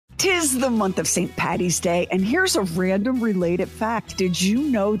'Tis the month of St. Patty's Day, and here's a random related fact. Did you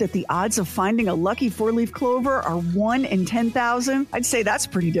know that the odds of finding a lucky four-leaf clover are 1 in 10,000? I'd say that's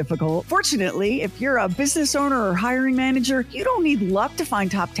pretty difficult. Fortunately, if you're a business owner or hiring manager, you don't need luck to find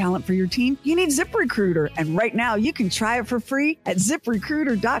top talent for your team. You need ZipRecruiter, and right now you can try it for free at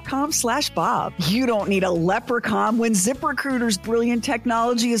ZipRecruiter.com/Bob. You don't need a leprechaun when ZipRecruiter's brilliant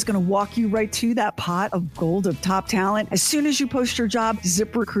technology is going to walk you right to that pot of gold of top talent. As soon as you post your job,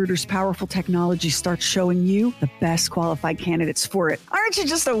 ZipRecruiter's powerful technology starts showing you the best qualified candidates for it. Aren't you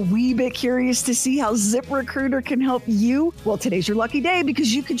just a wee bit curious to see how ZipRecruiter can help you? Well, today's your lucky day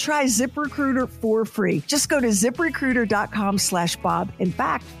because you can try ZipRecruiter for free. Just go to ZipRecruiter.com/Bob. In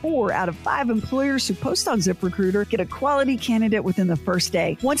fact, 4 out of 5 employers who post on ZipRecruiter get a quality candidate within the first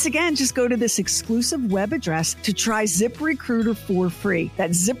day. Once again, just go to this exclusive web address to try ZipRecruiter for free.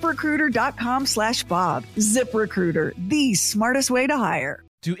 That's ZipRecruiter.com/Bob. ZipRecruiter, the smartest way to hire.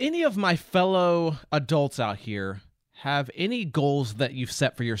 Do any of my fellow adults out here have any goals that you've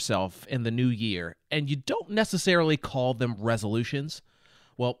set for yourself in the new year and you don't necessarily call them resolutions?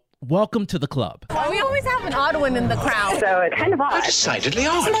 Well, welcome to the club. We always have an odd one in the crowd. So it's kind of odd. Decidedly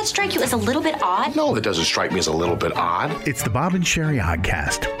odd. Doesn't that strike you as a little bit odd? No, that doesn't strike me as a little bit odd. It's the Bob and Sherry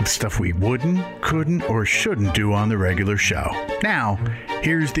Oddcast, with stuff we wouldn't, couldn't, or shouldn't do on the regular show. Now,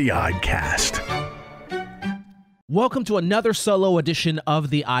 here's the Oddcast. Welcome to another solo edition of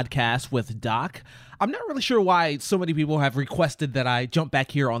the Oddcast with Doc. I'm not really sure why so many people have requested that I jump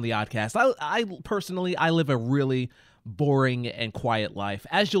back here on the Oddcast. I personally live a really boring and quiet life,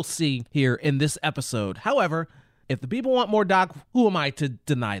 as you'll see here in this episode. However, if the people want more Doc, who am I to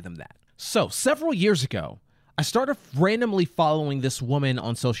deny them that? So, several years ago, I started randomly following this woman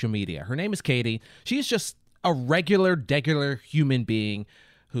on social media. Her name is Katie. She's just a regular human being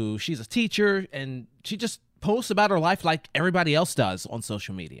who she's a teacher, and she just posts about her life like everybody else does on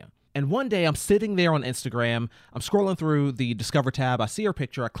social media. And one day I'm sitting there on Instagram, I'm scrolling through the Discover tab, I see her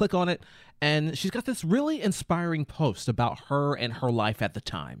picture, I click on it, and she's got this really inspiring post about her and her life at the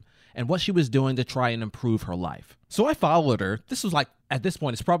time and what she was doing to try and improve her life. So I followed her. This was like, at this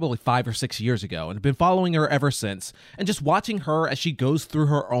point, it's probably 5 or 6 years ago, and I've been following her ever since and just watching her as she goes through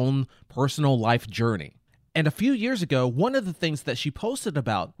her own personal life journey. And a few years ago, one of the things that she posted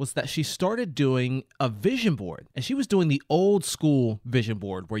about was that she started doing a vision board. And she was doing the old school vision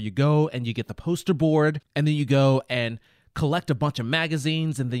board where you go and you get the poster board, and then you go and collect a bunch of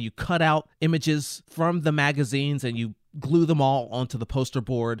magazines, and then you cut out images from the magazines and you glue them all onto the poster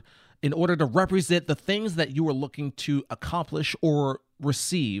board in order to represent the things that you were looking to accomplish or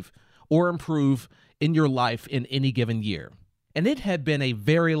receive or improve in your life in any given year. And it had been a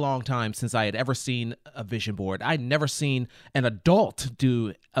very long time since I had ever seen a vision board. I'd never seen an adult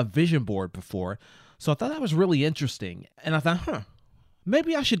do a vision board before. So I thought that was really interesting. And I thought,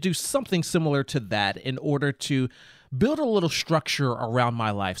 maybe I should do something similar to that in order to build a little structure around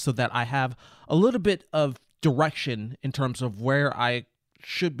my life so that I have a little bit of direction in terms of where I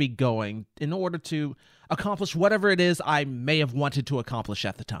should be going in order to accomplish whatever it is I may have wanted to accomplish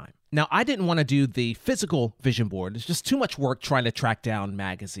at the time. Now, I didn't want to do the physical vision board. It's just too much work trying to track down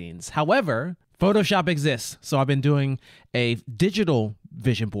magazines. However, Photoshop exists, so I've been doing a digital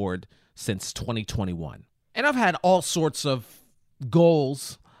vision board since 2021. And I've had all sorts of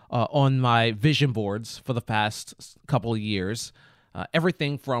goals on my vision boards for the past couple of years.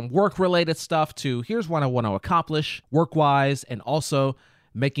 Everything from work-related stuff to here's what I want to accomplish work-wise, and also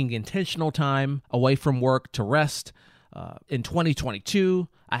making intentional time away from work to rest. In 2022,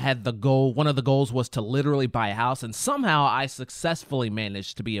 I had the goal, one of the goals was to literally buy a house, and somehow I successfully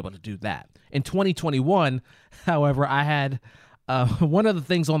managed to be able to do that. In 2021, however, I had one of the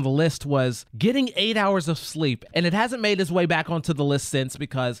things on the list was getting 8 hours of sleep, and it hasn't made its way back onto the list since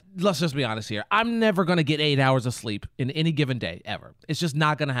because, let's just be honest here, I'm never going to get 8 hours of sleep in any given day, ever. It's just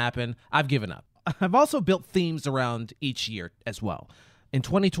not going to happen. I've given up. I've also built themes around each year as well. In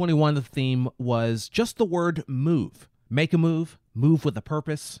 2021, the theme was just the word move. Make a move, move with a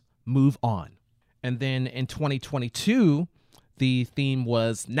purpose, move on. And then in 2022, the theme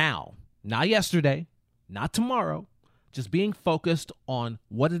was now, not yesterday, not tomorrow, just being focused on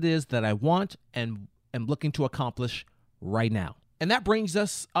what it is that I want and am looking to accomplish right now. And that brings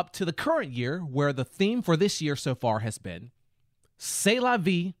us up to the current year, where the theme for this year so far has been C'est la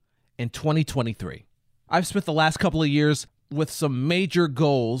vie in 2023. I've spent the last couple of years with some major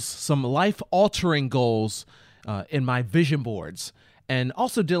goals, some life-altering goals in my vision boards, and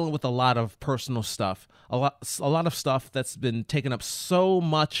also dealing with a lot of personal stuff, a lot of stuff that's been taking up so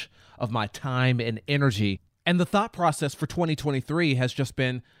much of my time and energy. And the thought process for 2023 has just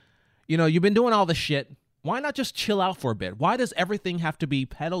been, you've been doing all this shit. Why not just chill out for a bit? Why does everything have to be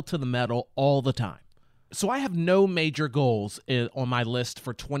pedal to the metal all the time? So I have no major goals on my list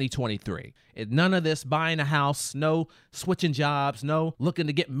for 2023. None of this buying a house, no switching jobs, no looking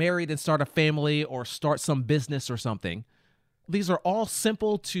to get married and start a family or start some business or something. These are all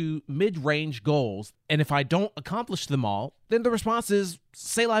simple to mid-range goals, and if I don't accomplish them all, then the response is,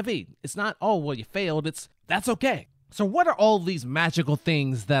 c'est la vie. It's not, oh, well, you failed. It's, that's okay. So what are all these magical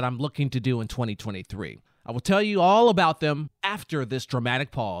things that I'm looking to do in 2023? I will tell you all about them after this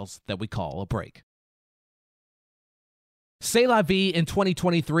dramatic pause that we call a break. C'est la vie in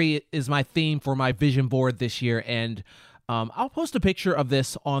 2023 is my theme for my vision board this year, and I'll post a picture of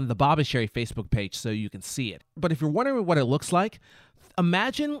this on the Bob and Sherry Facebook page so you can see it. But if you're wondering what it looks like,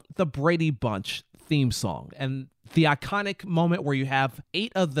 imagine the Brady Bunch theme song and the iconic moment where you have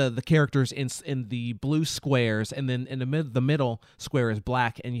 8 of the characters in the blue squares, and then in the middle square is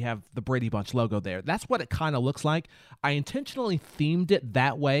black, and you have the Brady Bunch logo there. That's what it kind of looks like. I intentionally themed it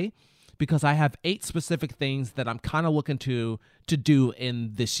that way because I have 8 specific things that I'm kind of looking to do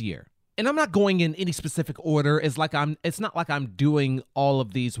in this year. And I'm not going in any specific order. It's not like I'm doing all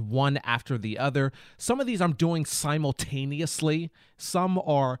of these one after the other. Some of these I'm doing simultaneously. Some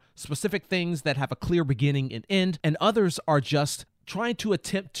are specific things that have a clear beginning and end, and others are just trying to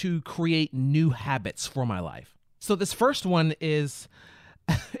attempt to create new habits for my life. So this first one is,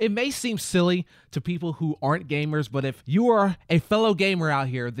 it may seem silly to people who aren't gamers, but if you are a fellow gamer out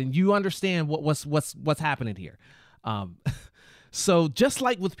here, then you understand what's happening here. So just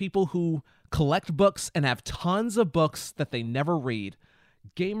like with people who collect books and have tons of books that they never read,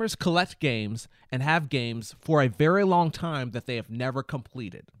 gamers collect games and have games for a very long time that they have never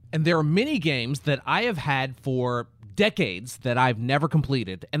completed. And there are many games that I have had for decades that I've never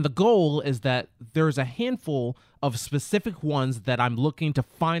completed. And the goal is that there's a handful of specific ones that I'm looking to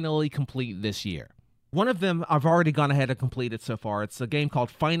finally complete this year. One of them I've already gone ahead and completed so far. It's a game called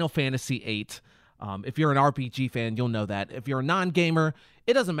Final Fantasy VIII. If you're an RPG fan, you'll know that. If you're a non-gamer,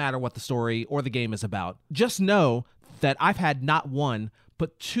 it doesn't matter what the story or the game is about. Just know that I've had not one,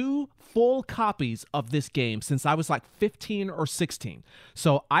 but 2 full copies of this game since I was like 15 or 16.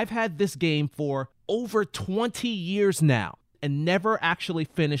 So I've had this game for over 20 years now and never actually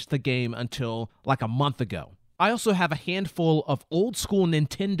finished the game until like a month ago. I also have a handful of old school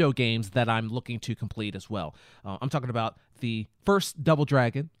Nintendo games that I'm looking to complete as well. I'm talking about the first Double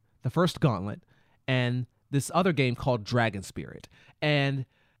Dragon, the first Gauntlet, and this other game called Dragon Spirit. And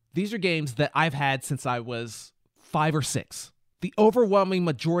these are games that I've had since I was 5 or 6. The overwhelming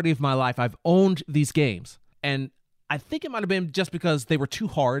majority of my life, I've owned these games. And I think it might have been just because they were too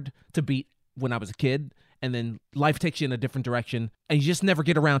hard to beat when I was a kid, and then life takes you in a different direction, and you just never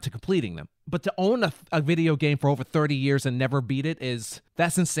get around to completing them. But to own a video game for over 30 years and never beat it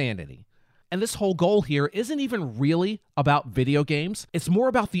that's insanity. And this whole goal here isn't even really about video games. It's more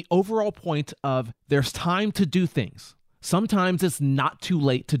about the overall point of there's time to do things. Sometimes it's not too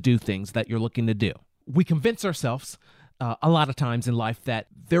late to do things that you're looking to do. We convince ourselves a lot of times in life that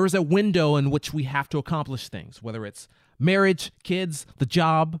there is a window in which we have to accomplish things, whether it's marriage, kids, the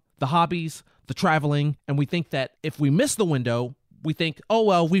job, the hobbies, the traveling. And we think that if we miss the window, we think, oh,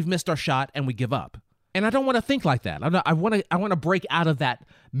 well, we've missed our shot, and we give up. And I don't want to think like that. I want to break out of that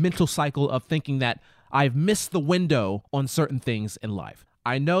mental cycle of thinking that I've missed the window on certain things in life.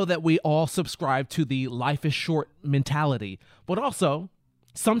 I know that we all subscribe to the life is short mentality, but also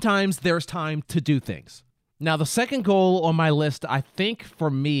sometimes there's time to do things. Now, the second goal on my list, I think for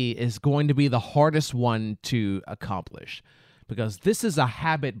me, is going to be the hardest one to accomplish because this is a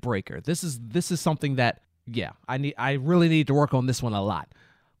habit breaker. This is something that, I really need to work on this one a lot.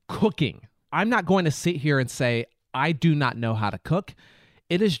 Cooking. I'm not going to sit here and say, I do not know how to cook.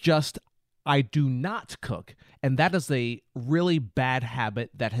 It is just, I do not cook. And that is a really bad habit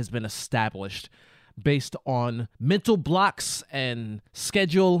that has been established based on mental blocks and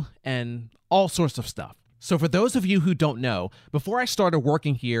schedule and all sorts of stuff. So for those of you who don't know, before I started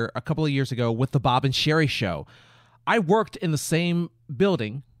working here a couple of years ago with the Bob and Sherry Show, I worked in the same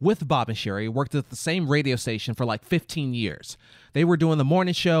building with Bob and Sherry, worked at the same radio station for like 15 years. They were doing the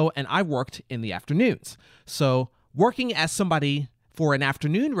morning show, and I worked in the afternoons. So working as somebody for an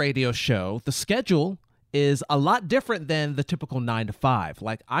afternoon radio show, the schedule is a lot different than the typical 9 to 5.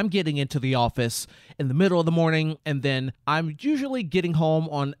 Like, I'm getting into the office in the middle of the morning, and then I'm usually getting home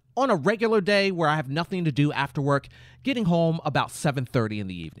on a regular day where I have nothing to do after work, getting home about 7:30 in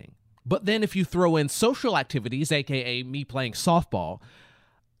the evening. But then if you throw in social activities, aka me playing softball,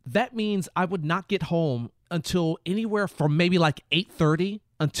 that means I would not get home until anywhere from maybe like 8:30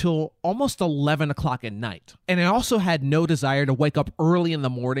 until almost 11 o'clock at night. And I also had no desire to wake up early in the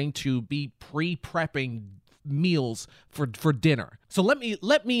morning to be pre-prepping meals for dinner. So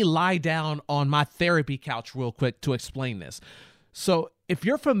let me lie down on my therapy couch real quick to explain this. So if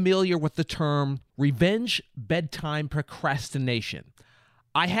you're familiar with the term revenge bedtime procrastination,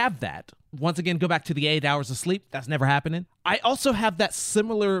 I have that. Once again, go back to the 8 hours of sleep. That's never happening. I also have that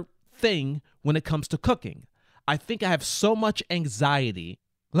similar thing when it comes to cooking. I think I have so much anxiety.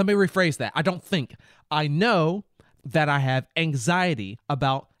 Let me rephrase that. I don't think. I know that I have anxiety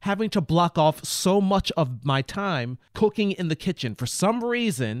about having to block off so much of my time cooking in the kitchen. For some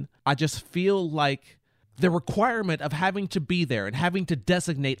reason, I just feel like the requirement of having to be there and having to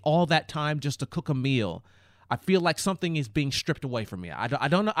designate all that time just to cook a meal, I feel like something is being stripped away from me. I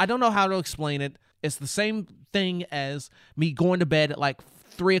don't know how to explain it. It's the same thing as me going to bed at like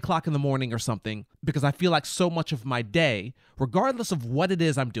 3 o'clock in the morning or something, because I feel like so much of my day, regardless of what it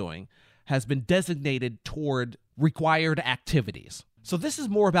is I'm doing, has been designated toward required activities. So this is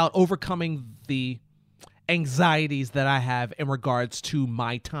more about overcoming the anxieties that I have in regards to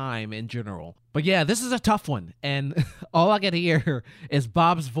my time in general. But yeah, this is a tough one. And all I get to hear is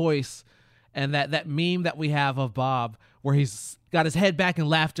Bob's voice and that meme that we have of Bob where he's got his head back in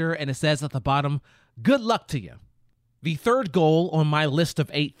laughter and it says at the bottom, "Good luck to you." The third goal on my list of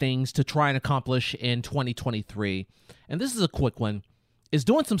 8 things to try and accomplish in 2023, and this is a quick one, is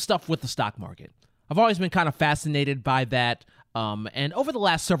doing some stuff with the stock market. I've always been kind of fascinated by that, and over the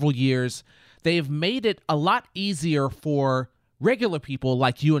last several years, they've made it a lot easier for regular people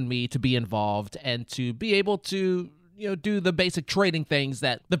like you and me to be involved and to be able to, do the basic trading things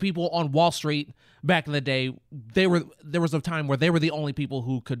that the people on Wall Street back in the day, there was a time where they were the only people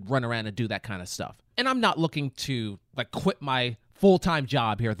who could run around and do that kind of stuff. And I'm not looking to quit my full-time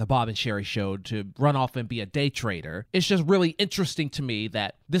job here at the Bob and Sherry Show to run off and be a day trader. It's just really interesting to me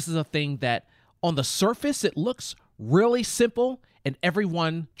that this is a thing that on the surface, it looks really simple and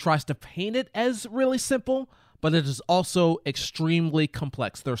everyone tries to paint it as really simple, but it is also extremely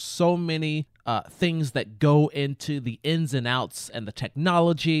complex. There's so many things that go into the ins and outs and the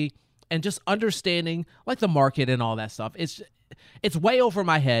technology and just understanding the market and all that stuff. It's way over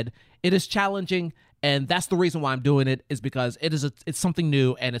my head. It is challenging, and that's the reason why I'm doing it, is because it's something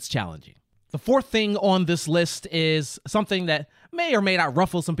new and it's challenging. The fourth thing on this list is something that may or may not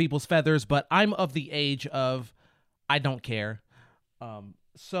ruffle some people's feathers, but I'm of the age of I don't care.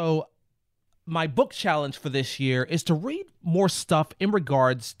 So my book challenge for this year is to read more stuff in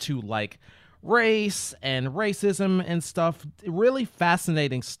regards to race and racism and stuff, really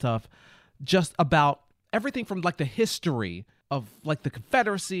fascinating stuff, just about everything from the history of the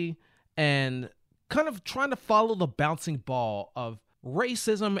Confederacy and kind of trying to follow the bouncing ball of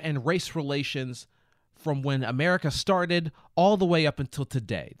racism and race relations from when America started all the way up until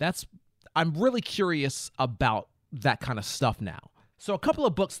today. I'm really curious about that kind of stuff now. So a couple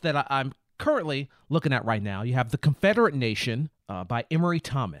of books that I'm currently looking at right now. You have The Confederate Nation by Emory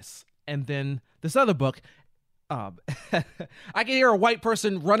Thomas. And then this other book, I can hear a white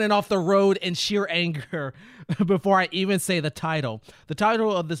person running off the road in sheer anger before I even say the title. The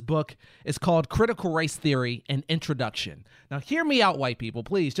title of this book is called Critical Race Theory: An Introduction. Now, hear me out, white people.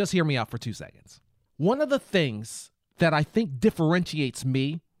 Please, just hear me out for 2 seconds. One of the things that I think differentiates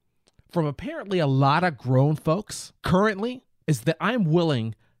me from apparently a lot of grown folks currently is that I'm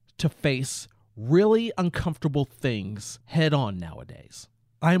willing to face really uncomfortable things head on nowadays.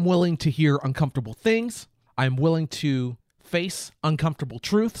 I'm willing to hear uncomfortable things. I'm willing to face uncomfortable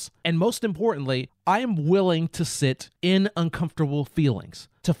truths. And most importantly, I am willing to sit in uncomfortable feelings,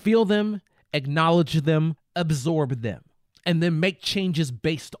 to feel them, acknowledge them, absorb them, and then make changes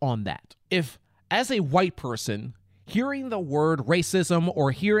based on that. If, as a white person, hearing the word racism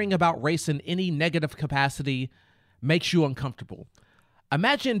or hearing about race in any negative capacity makes you uncomfortable,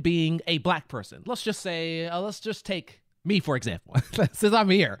 imagine being a black person. Let's just take me, for example, since I'm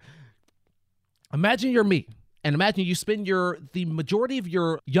here. Imagine you're me, and imagine you spend the majority of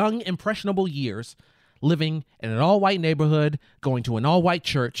your young, impressionable years living in an all-white neighborhood, going to an all-white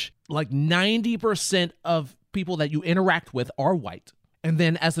church. 90% of people that you interact with are white. And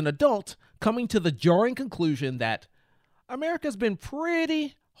then as an adult, coming to the jarring conclusion that America's been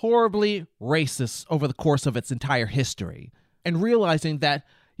pretty horribly racist over the course of its entire history, and realizing that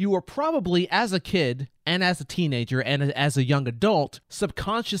you were probably, as a kid and as a teenager and as a young adult,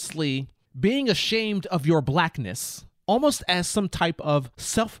 subconsciously being ashamed of your blackness, almost as some type of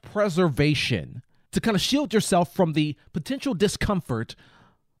self-preservation to kind of shield yourself from the potential discomfort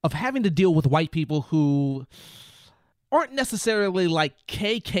of having to deal with white people who aren't necessarily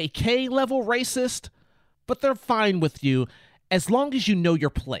KKK level racist, but they're fine with you as long as you know your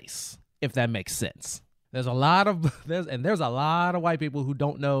place, if that makes sense. There's a lot of white people who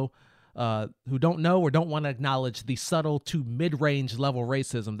don't know or don't want to acknowledge the subtle to mid-range level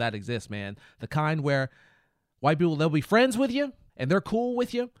racism that exists, man. The kind where white people, they'll be friends with you and they're cool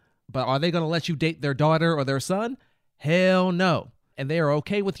with you, but are they going to let you date their daughter or their son? Hell no. And they are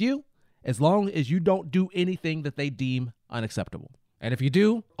okay with you as long as you don't do anything that they deem unacceptable. And if you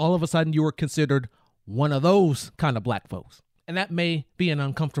do, all of a sudden you are considered one of those kind of black folks. And that may be an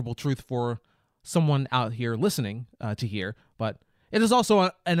uncomfortable truth for someone out here listening to hear, but it is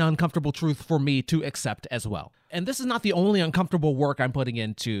also an uncomfortable truth for me to accept as well. And this is not the only uncomfortable work I'm putting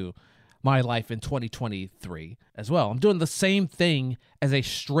into my life in 2023 as well. I'm doing the same thing as a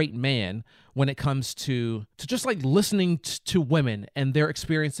straight man when it comes to just like listening to women and their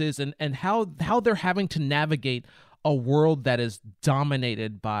experiences and how they're having to navigate a world that is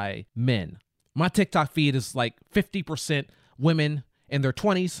dominated by men. My TikTok feed is like 50% women in their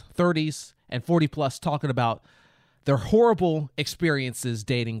 20s, 30s, and 40 plus talking about their horrible experiences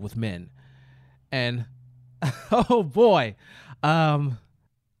dating with men. And oh boy,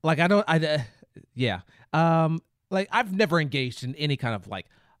 like I've never engaged in any kind of like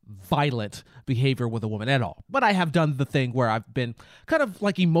violent behavior with a woman at all. But I have done the thing where I've been kind of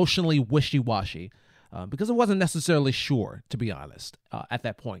like emotionally wishy-washy because I wasn't necessarily sure, to be honest, at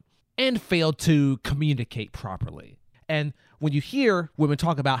that point, and failed to communicate properly. And when you hear women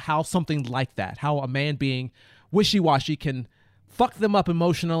talk about how something like that, how a man being wishy-washy can fuck them up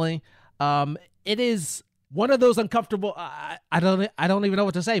emotionally, it is one of those uncomfortable. I don't even know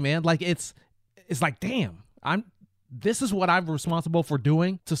what to say, man. Like it's like, damn, this is what I'm responsible for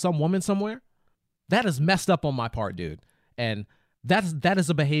doing to some woman somewhere. That is messed up on my part, dude. And that is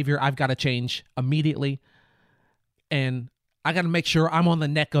a behavior I've got to change immediately. And I got to make sure I'm on the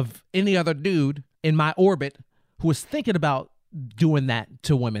neck of any other dude in my orbit who is thinking about doing that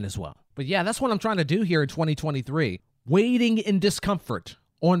to women as well. But yeah, that's what I'm trying to do here in 2023. Waiting in discomfort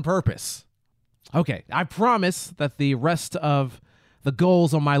on purpose. Okay, I promise that the rest of the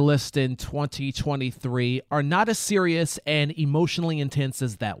goals on my list in 2023 are not as serious and emotionally intense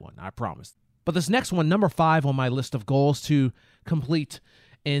as that one, I promise. But this next one, number 5 on my list of goals to complete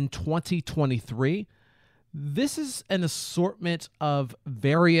in 2023, this is an assortment of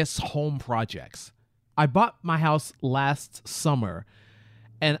various home projects. I bought my house last summer,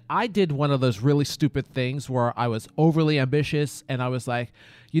 and I did one of those really stupid things where I was overly ambitious, and I was like,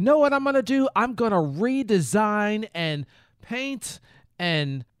 you know what I'm going to do? I'm going to redesign and paint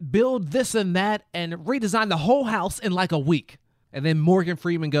and build this and that and redesign the whole house in like a week. And then Morgan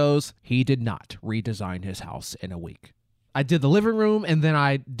Freeman goes, he did not redesign his house in a week. I did the living room, and then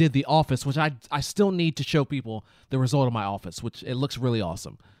I did the office, which I still need to show people the result of my office, which it looks really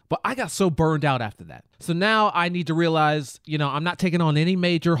awesome. But I got so burned out after that. So now I need to realize, I'm not taking on any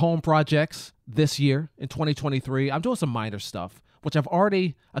major home projects this year in 2023. I'm doing some minor stuff, which I've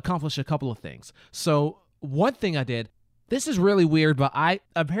already accomplished a couple of things. So one thing I did, this is really weird, but I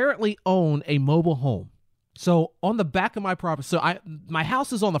apparently own a mobile home. So on the back of my property, my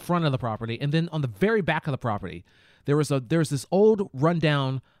house is on the front of the property, and then on the very back of the property, there's this old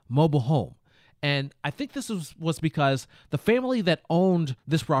rundown mobile home. And I think this was because the family that owned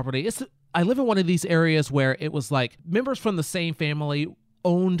this property, I live in one of these areas where it was like members from the same family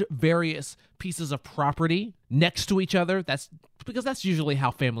owned various pieces of property next to each other. That's because that's usually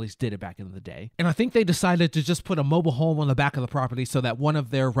how families did it back in the day. And I think they decided to just put a mobile home on the back of the property so that one of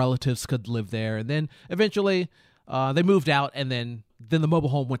their relatives could live there. And then eventually they moved out, and then the mobile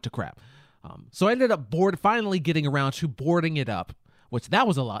home went to crap. So I ended up finally getting around to boarding it up, which that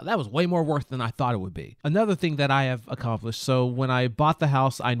was a lot. That was way more work than I thought it would be. Another thing that I have accomplished, so when I bought the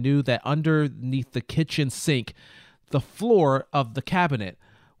house, I knew that underneath the kitchen sink, the floor of the cabinet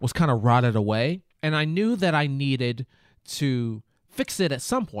was kind of rotted away, and I knew that I needed to fix it at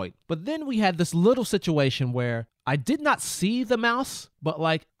some point. But then we had this little situation where I did not see the mouse, but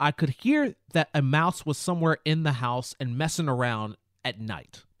like I could hear that a mouse was somewhere in the house and messing around at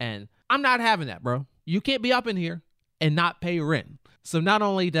night. And I'm not having that, bro. You can't be up in here and not pay rent. So not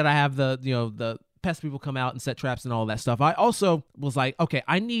only did I have the pest people come out and set traps and all that stuff, I also was like, okay,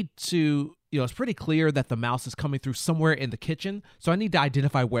 I need to, it's pretty clear that the mouse is coming through somewhere in the kitchen, so I need to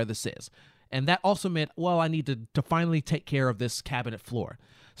identify where this is. And that also meant, well, I need to finally take care of this cabinet floor.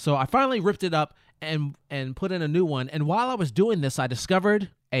 So I finally ripped it up and put in a new one. And while I was doing this, I discovered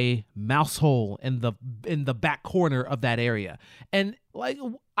a mouse hole in the back corner of that area. And like,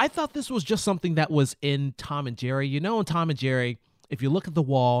 I thought this was just something that was in Tom and Jerry. In Tom and Jerry, if you look at the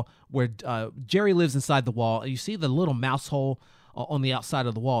wall where Jerry lives inside the wall, and you see the little mouse hole on the outside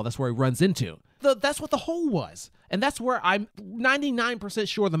of the wall. That's where he runs into. That's what the hole was. And that's where I'm 99%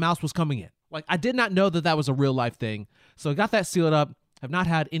 sure the mouse was coming in. Like, I did not know that was a real life thing. So I got that sealed up. Have not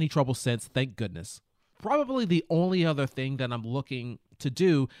had any trouble since, thank goodness. Probably the only other thing that I'm looking to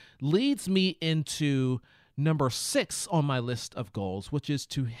do leads me into number 6 on my list of goals, which is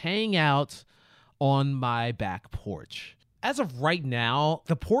to hang out on my back porch. As of right now,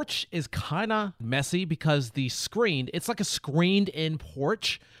 the porch is kind of messy because it's like a screened in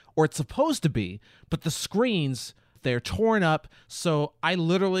porch, or it's supposed to be, but the screens, they're torn up. So I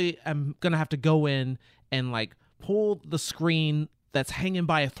literally am going to have to go in and like pull the screen that's hanging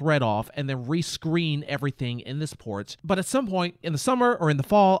by a thread off and then rescreen everything in this porch. But at some point in the summer or in the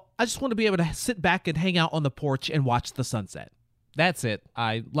fall, I just want to be able to sit back and hang out on the porch and watch the sunset. That's it.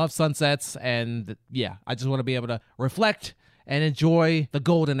 I love sunsets, and yeah, I just want to be able to reflect and enjoy the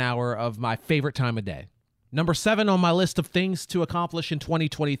golden hour of my favorite time of day. Number 7 on my list of things to accomplish in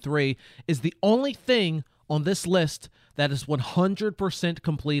 2023 is the only thing on this list that is 100%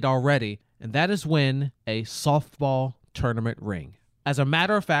 complete already, and that is win a softball tournament ring. As a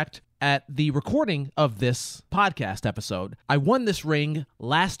matter of fact, at the recording of this podcast episode, I won this ring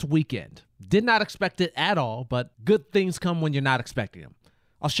last weekend. Did not expect it at all, but good things come when you're not expecting them.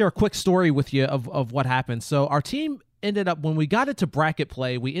 I'll share a quick story with you of what happened. So our team ended up, when we got into bracket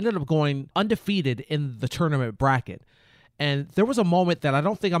play, we ended up going undefeated in the tournament bracket. And there was a moment that I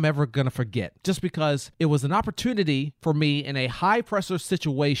don't think I'm ever going to forget, just because it was an opportunity for me in a high-pressure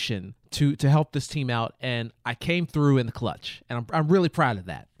situation to help this team out, and I came through in the clutch, and I'm really proud of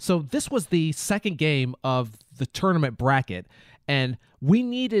that. So this was the second game of the tournament bracket, and we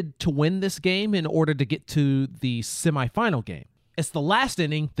needed to win this game in order to get to the semifinal game. It's the last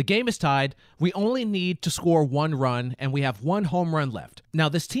inning. The game is tied. We only need to score 1 run, and we have 1 home run left. Now,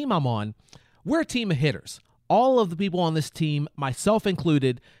 this team I'm on, we're a team of hitters. All of the people on this team, myself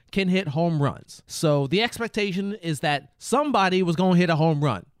included, can hit home runs. So the expectation is that somebody was going to hit a home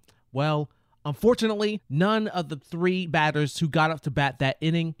run. Well, unfortunately, none of the 3 batters who got up to bat that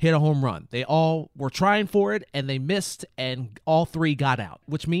inning hit a home run. They all were trying for it, and they missed, and all 3 got out,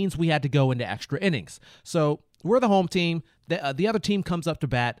 which means we had to go into extra innings. So we're the home team. The other team comes up to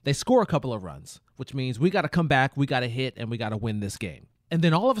bat. They score a couple of runs, which means we got to come back, we got to hit, and we got to win this game. And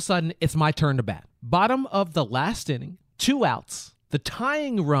then all of a sudden, it's my turn to bat. Bottom of the last inning, 2 outs. The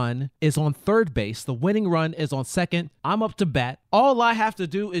tying run is on third base. The winning run is on second. I'm up to bat. All I have to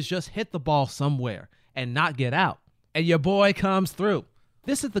do is just hit the ball somewhere and not get out. And your boy comes through.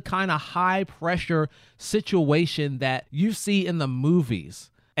 This is the kind of high-pressure situation that you see in the movies.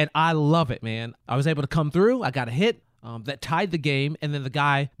 And I love it, man. I was able to come through. I got a hit that tied the game. And then the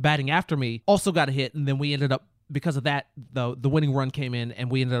guy batting after me also got a hit. And then we ended up, because of that, the winning run came in, and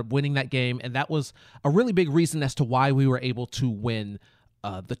we ended up winning that game. And that was a really big reason as to why we were able to win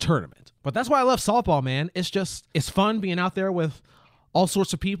the tournament. But that's why I love softball, man. It's fun being out there with all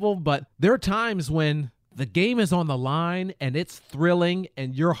sorts of people. But there are times when the game is on the line and it's thrilling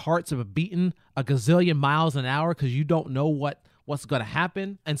and your hearts are beating a gazillion miles an hour because you don't know what's going to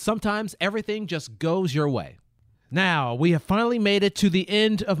happen. And sometimes everything just goes your way. Now, we have finally made it to the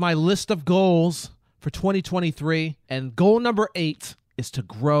end of my list of goals for 2023, and goal number 8 is to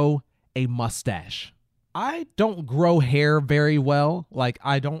grow a mustache. I don't grow hair very well. Like,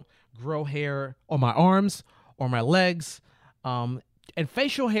 I don't grow hair on my arms or my legs, and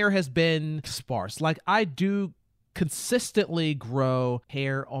facial hair has been sparse. Like, I do consistently grow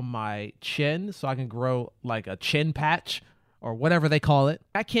hair on my chin, so I can grow like a chin patch or whatever they call it.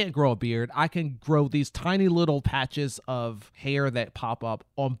 I can't grow a beard. I can grow these tiny little patches of hair that pop up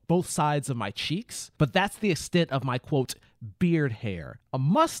on both sides of my cheeks, but that's the extent of my, quote, beard hair. A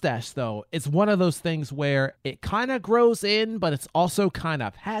mustache, though, is one of those things where it kind of grows in, but it's also kind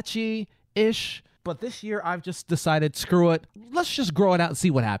of patchy-ish. But this year, I've just decided, screw it. Let's just grow it out and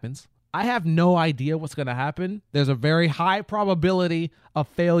see what happens. I have no idea what's going to happen. There's a very high probability of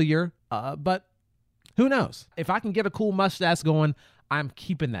failure, but who knows? If I can get a cool mustache going, I'm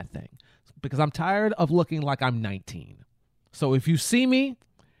keeping that thing because I'm tired of looking like I'm 19. So if you see me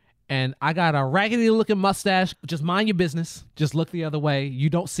and I got a raggedy looking mustache, just mind your business. Just look the other way. You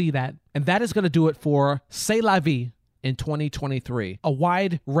don't see that. And that is going to do it for C'est La Vie in 2023. A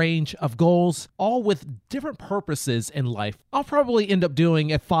wide range of goals, all with different purposes in life. I'll probably end up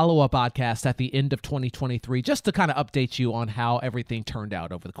doing a follow-up podcast at the end of 2023 just to kind of update you on how everything turned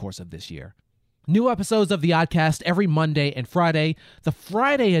out over the course of this year. New episodes of The Oddcast every Monday and Friday. The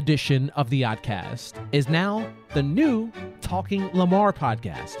Friday edition of The Oddcast is now the new Talking Lamar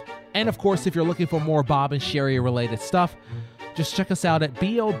podcast. And of course, if you're looking for more Bob and Sherry related stuff, just check us out at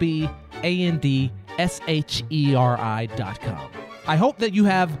BOBANDSHERI.com. I hope that you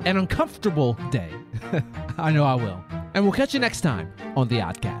have an uncomfortable day. I know I will. And we'll catch you next time on The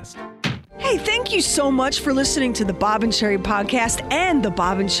Oddcast. Hey, thank you so much for listening to the Bob and Sherry podcast and the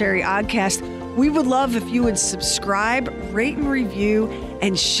Bob and Sherry Oddcast. We would love if you would subscribe, rate and review,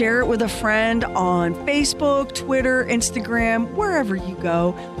 and share it with a friend on Facebook, Twitter, Instagram, wherever you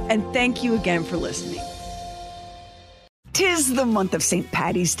go. And thank you again for listening. 'Tis the month of St.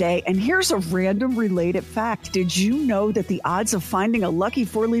 Paddy's Day, and here's a random related fact. Did you know that the odds of finding a lucky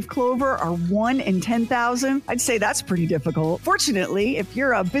four-leaf clover are 1 in 10,000? I'd say that's pretty difficult. Fortunately, if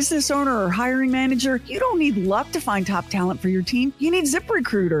you're a business owner or hiring manager, you don't need luck to find top talent for your team. You need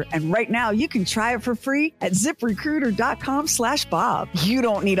ZipRecruiter, and right now you can try it for free at ZipRecruiter.com/Bob. You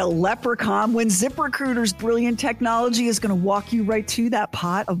don't need a leprechaun when ZipRecruiter's brilliant technology is going to walk you right to that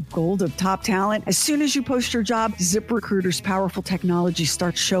pot of gold of top talent. As soon as you post your job, ZipRecruiter's powerful technology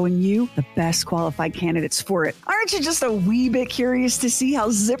starts showing you the best qualified candidates for it. Aren't you just a wee bit curious to see how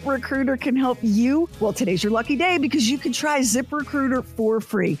ZipRecruiter can help you? Well, today's your lucky day because you can try ZipRecruiter for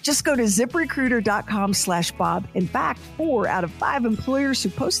free. Just go to ZipRecruiter.com/Bob. In fact, 4 out of 5 employers who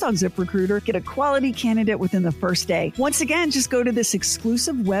post on ZipRecruiter get a quality candidate within the first day. Once again, just go to this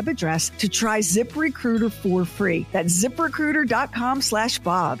exclusive web address to try ZipRecruiter for free. That's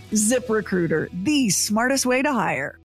ZipRecruiter.com/Bob. ZipRecruiter, the smartest way to hire.